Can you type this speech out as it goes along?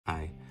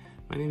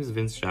My name is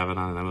Vincent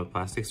Chavanon and I'm a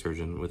plastic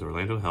surgeon with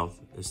Orlando Health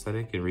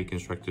Aesthetic and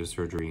Reconstructive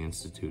Surgery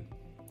Institute.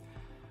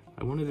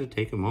 I wanted to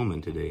take a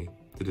moment today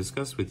to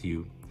discuss with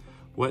you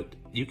what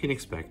you can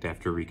expect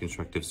after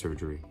reconstructive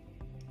surgery.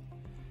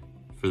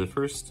 For the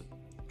first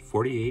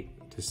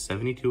 48 to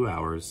 72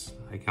 hours,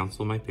 I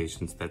counsel my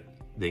patients that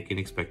they can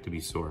expect to be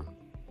sore.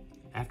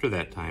 After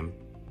that time,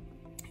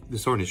 the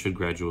soreness should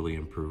gradually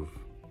improve.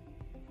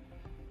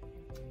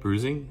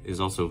 Bruising is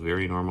also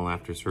very normal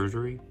after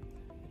surgery,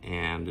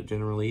 and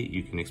generally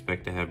you can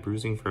expect to have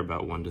bruising for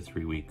about 1 to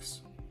 3 weeks.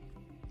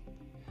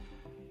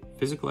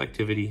 Physical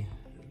activity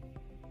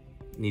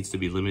needs to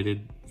be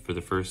limited for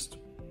the first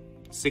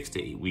 6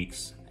 to 8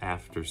 weeks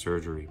after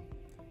surgery.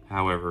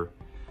 However,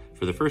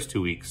 for the first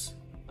 2 weeks,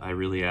 I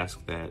really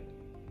ask that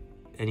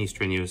any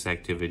strenuous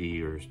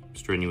activity or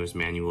strenuous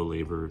manual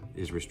labor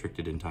is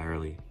restricted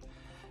entirely.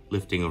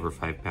 Lifting over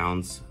 5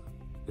 pounds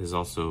is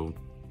also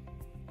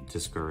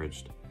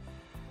discouraged.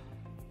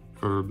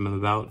 For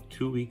about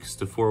 2 weeks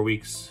to 4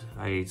 weeks,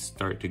 I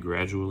start to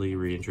gradually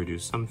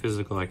reintroduce some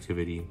physical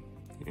activity,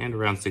 and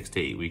around 6 to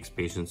 8 weeks,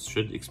 patients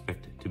should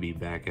expect to be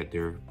back at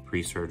their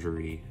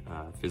pre-surgery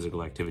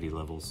physical activity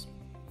levels.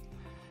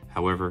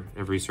 However,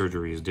 every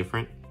surgery is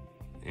different,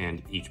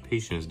 and each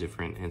patient is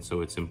different, and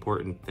so it's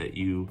important that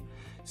you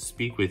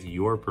speak with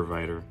your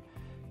provider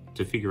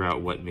to figure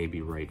out what may be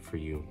right for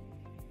you.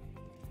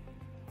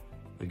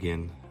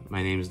 Again,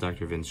 my name is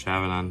Dr. Vincent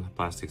Chavanon,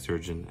 plastic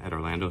surgeon at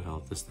Orlando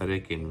Health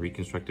Aesthetic and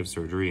Reconstructive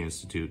Surgery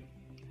Institute.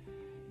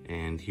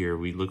 And here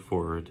we look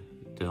forward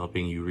to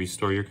helping you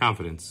restore your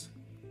confidence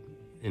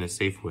in a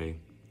safe way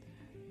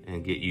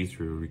and get you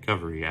through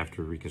recovery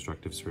after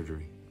reconstructive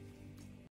surgery.